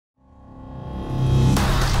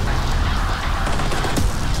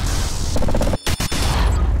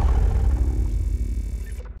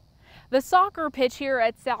The soccer pitch here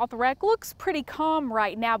at South Rec looks pretty calm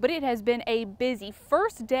right now, but it has been a busy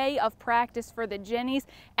first day of practice for the Jennies,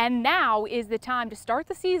 and now is the time to start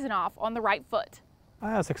the season off on the right foot.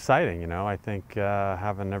 It's exciting, you know. I think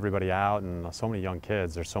having everybody out and so many young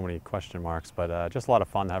kids, there's so many question marks, but just a lot of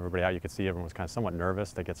fun to have everybody out. You could see everyone was kind of somewhat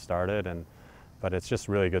nervous to get started, but it's just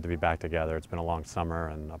really good to be back together. It's been a long summer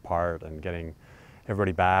and apart, and getting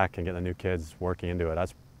everybody back and getting the new kids working into it.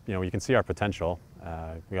 That's, you know, you can see our potential.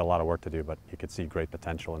 We got a lot of work to do, but you could see great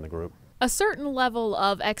potential in the group. A certain level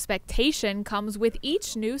of expectation comes with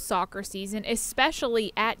each new soccer season,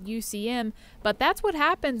 especially at UCM, but that's what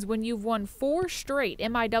happens when you've won 4 straight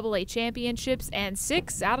MIAA championships and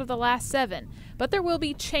 6 out of the last 7. But there will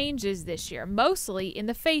be changes this year, mostly in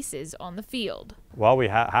the faces on the field. Well,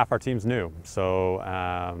 half our team's new,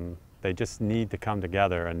 so they just need to come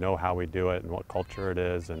together and know how we do it and what culture it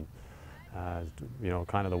is, and you know,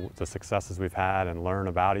 kind of the successes we've had, and learn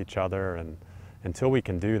about each other. And until we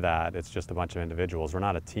can do that, it's just a bunch of individuals. We're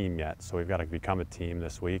not a team yet, so we've got to become a team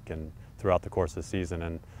this week and throughout the course of the season.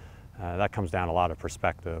 And that comes down to a lot of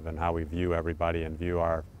perspective and how we view everybody and view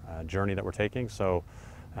our journey that we're taking. So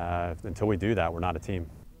until we do that, we're not a team.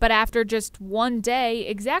 But after just one day,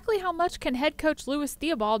 exactly how much can head coach Lewis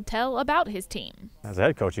Theobald tell about his team? As a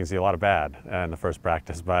head coach, you can see a lot of bad in the first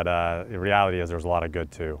practice, but the reality is there's a lot of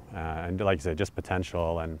good too. And like you said, just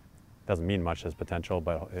potential, and doesn't mean much as potential,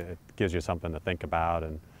 but it gives you something to think about.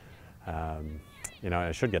 And you know,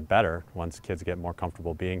 it should get better once kids get more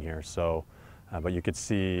comfortable being here. So, but you could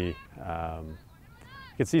see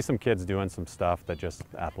some kids doing some stuff that just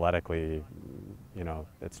athletically, you know,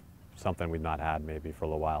 it's something we've not had maybe for a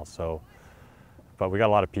little while. So, but we got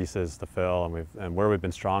a lot of pieces to fill, and where we've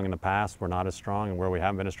been strong in the past, we're not as strong, and where we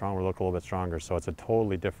haven't been as strong, we're looking a little bit stronger. So it's a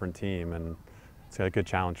totally different team, and it's a good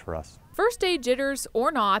challenge for us. First day jitters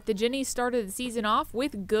or not, the Jennies started the season off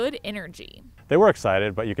with good energy. They were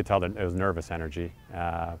excited, but you could tell that it was nervous energy.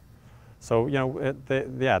 So, you know,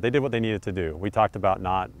 they did what they needed to do. We talked about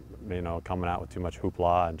not, you know, coming out with too much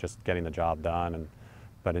hoopla and just getting the job done,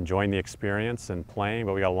 but enjoying the experience and playing.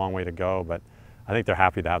 But we got a long way to go, but I think they're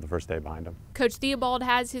happy to have the first day behind them. Coach Theobald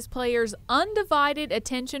has his players' undivided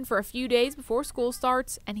attention for a few days before school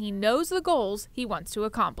starts, and he knows the goals he wants to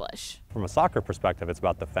accomplish. From a soccer perspective, it's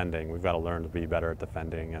about defending. We've got to learn to be better at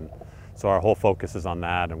defending, and so our whole focus is on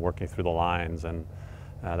that and working through the lines, and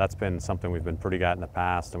that's been something we've been pretty good at in the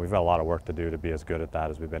past, and we've got a lot of work to do to be as good at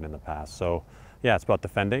that as we've been in the past. So yeah, it's about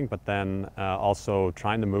defending, but then also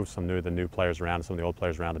trying to move some of the new players around, some of the old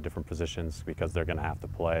players around to different positions, because they're going to have to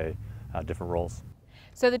play different roles.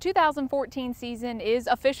 So the 2014 season is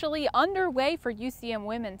officially underway for UCM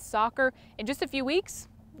women's soccer. In just a few weeks,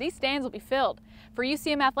 these stands will be filled. For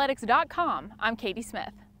UCMathletics.com, I'm Katie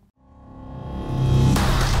Smith.